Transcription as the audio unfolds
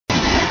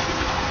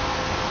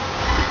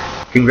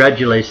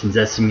Congratulations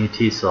SMU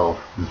TESOL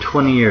on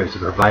 20 years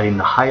of providing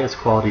the highest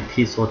quality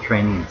TESOL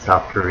training in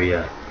South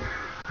Korea.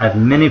 I have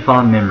many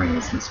fond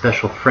memories and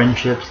special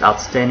friendships,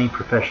 outstanding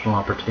professional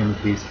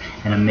opportunities,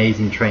 and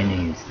amazing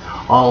trainings,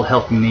 all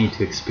helping me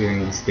to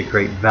experience the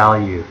great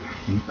value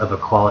of a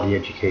quality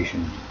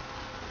education.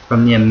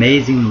 From the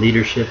amazing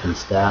leadership and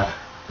staff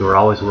who are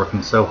always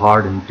working so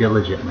hard and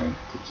diligently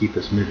to keep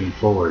us moving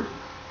forward,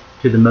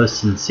 to the most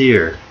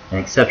sincere and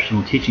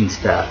exceptional teaching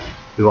staff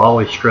who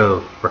always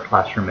strove for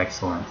classroom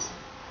excellence,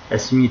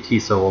 SMU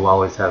TESOL will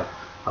always have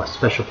a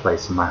special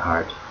place in my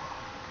heart.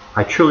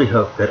 I truly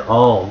hope that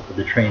all of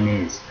the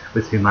trainees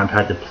with whom I've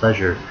had the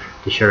pleasure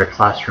to share a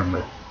classroom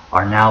with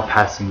are now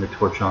passing the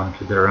torch on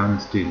to their own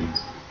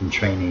students and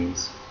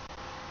trainees.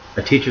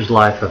 A teacher's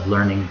life of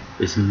learning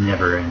is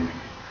never ending.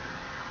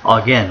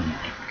 Again,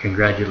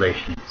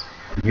 congratulations,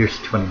 and here's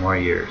 20 more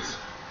years.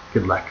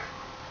 Good luck.